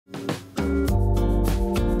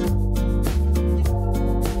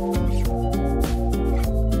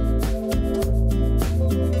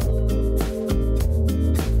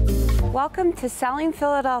Welcome to Selling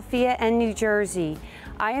Philadelphia and New Jersey.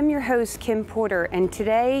 I am your host, Kim Porter, and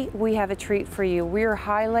today we have a treat for you. We are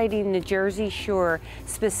highlighting the Jersey Shore,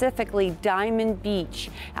 specifically Diamond Beach,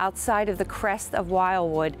 outside of the crest of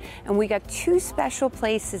Wildwood. And we got two special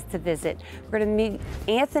places to visit. We're going to meet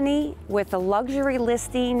Anthony with a luxury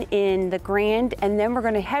listing in the Grand, and then we're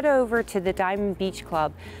going to head over to the Diamond Beach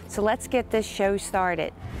Club. So let's get this show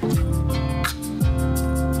started.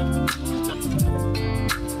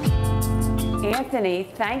 Anthony,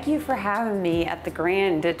 thank you for having me at the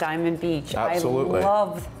Grand at Diamond Beach. Absolutely. I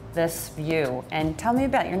love this view. And tell me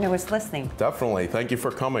about your newest listing. Definitely. Thank you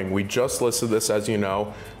for coming. We just listed this, as you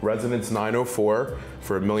know, Residence 904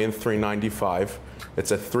 for $1,395,000.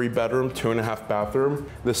 It's a 3-bedroom, 2.5 bathroom.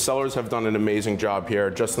 The sellers have done an amazing job here.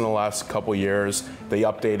 Just in the last couple years, they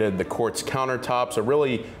updated the quartz countertops, a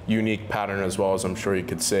really unique pattern as well, as I'm sure you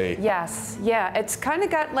could see. Yes, yeah, it's kind of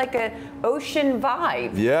got like an ocean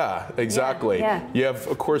vibe. Yeah, exactly. Yeah. You have,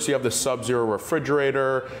 of course, you have the Sub-Zero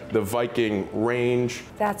refrigerator, the Viking range.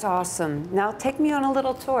 That's awesome. Now take me on a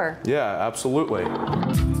little tour. Yeah, absolutely.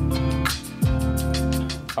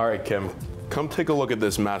 All right, Kim, come take a look at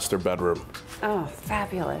this master bedroom. Oh,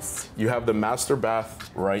 fabulous. You have the master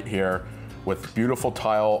bath right here with beautiful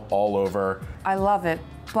tile all over. I love it,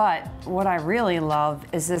 but what I really love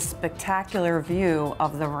is this spectacular view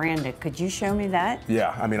of the veranda. Could you show me that?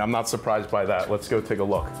 Yeah, I mean, I'm not surprised by that. Let's go take a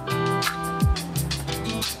look.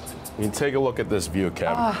 You can take a look at this view,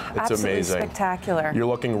 Kim. Oh, it's amazing. Spectacular. You're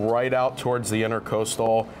looking right out towards the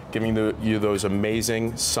intercoastal, giving you those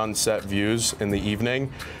amazing sunset views in the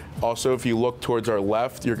evening. Also, if you look towards our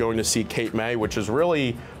left, you're going to see Cape May, which is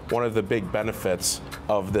really one of the big benefits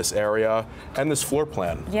of this area and this floor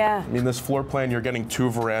plan. Yeah. I mean, this floor plan, you're getting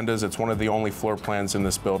 2 verandas. It's one of the only floor plans in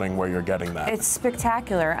this building where you're getting that. It's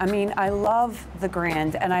spectacular. I mean, I love the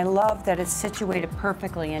Grand, and I love that it's situated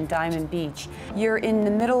perfectly in Diamond Beach. You're in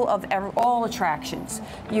the middle of all attractions.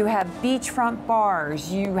 You have beachfront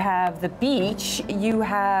bars, you have the beach, you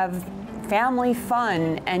have family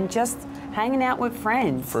fun, and just hanging out with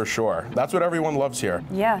friends. For sure. That's what everyone loves here.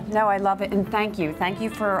 Yeah, no, I love it, and thank you. Thank you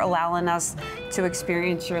for allowing us to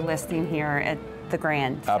experience your listing here at the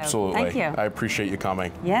Grand. So, absolutely. thank you. I appreciate you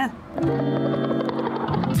coming. Yeah.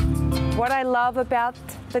 What I love about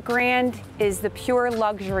the Grand is the pure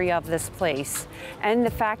luxury of this place, and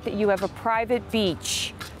the fact that you have a private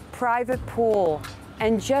beach, private pool,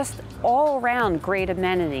 and just all around great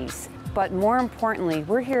amenities. But more importantly,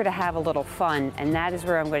 we're here to have a little fun, and that is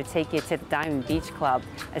where I'm going to take you to the Diamond Beach Club,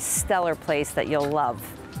 a stellar place that you'll love.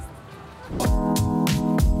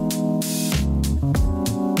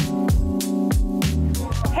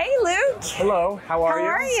 Hey, Luke. Hello, how are you?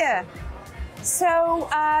 How are you? So,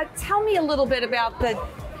 tell me a little bit about the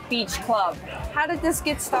Beach Club. How did this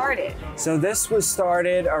get started? So this was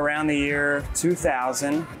started around the year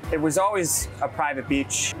 2000. It was always a private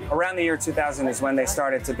beach. Around the year 2000 is when they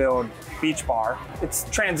started to build Beach Bar. It's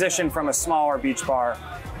transitioned from a smaller beach bar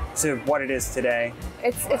to what it is today.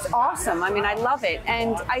 It's awesome. I mean, I love it.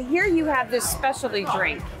 And I hear you have this specialty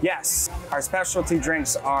drink. Yes, our specialty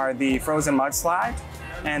drinks are the frozen mudslide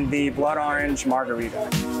and the blood orange margarita.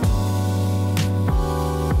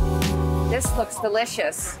 This looks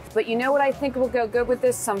delicious, but you know what I think will go good with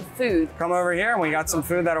this? Some food. Come over here and we got some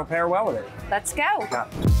food that'll pair well with it. Let's go. Yeah.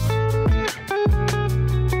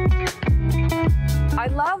 I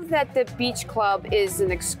love that the Beach Club is an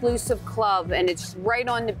exclusive club and it's right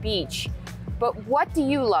on the beach, but what do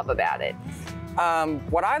you love about it?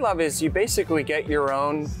 What I love is you basically get your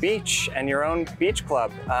own beach and your own beach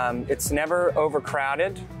club. It's never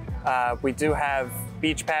overcrowded. We do have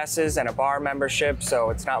beach passes and a bar membership, so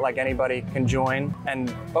it's not like anybody can join.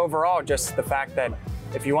 And overall, just the fact that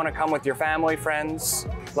if you want to come with your family, friends,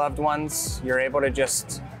 loved ones, you're able to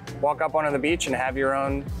just walk up onto the beach and have your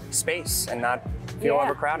own space and not feel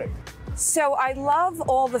overcrowded. So I love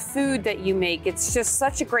all the food that you make. It's just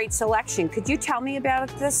such a great selection. Could you tell me about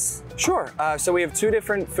this? Sure. So we have 2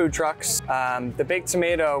 different food trucks. The Baked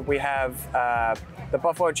Tomato, we have the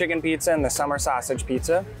buffalo chicken pizza and the summer sausage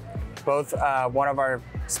pizza. Both one of our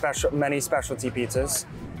many specialty pizzas.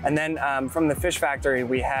 And then from the Fish Factory,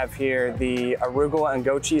 we have here the arugula and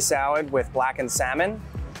goat cheese salad with blackened salmon.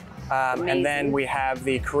 And then we have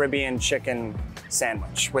the Caribbean chicken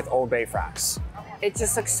sandwich with Old Bay fries. It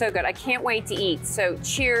just looks so good. I can't wait to eat. So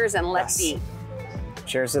cheers and let's eat.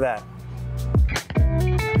 Cheers to that.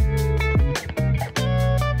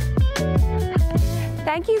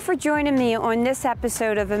 Thank you for joining me on this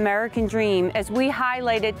episode of American Dream as we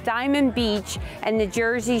highlighted Diamond Beach and the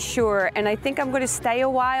Jersey Shore, and I think I'm going to stay a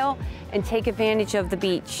while and take advantage of the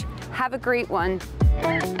beach. Have a great one.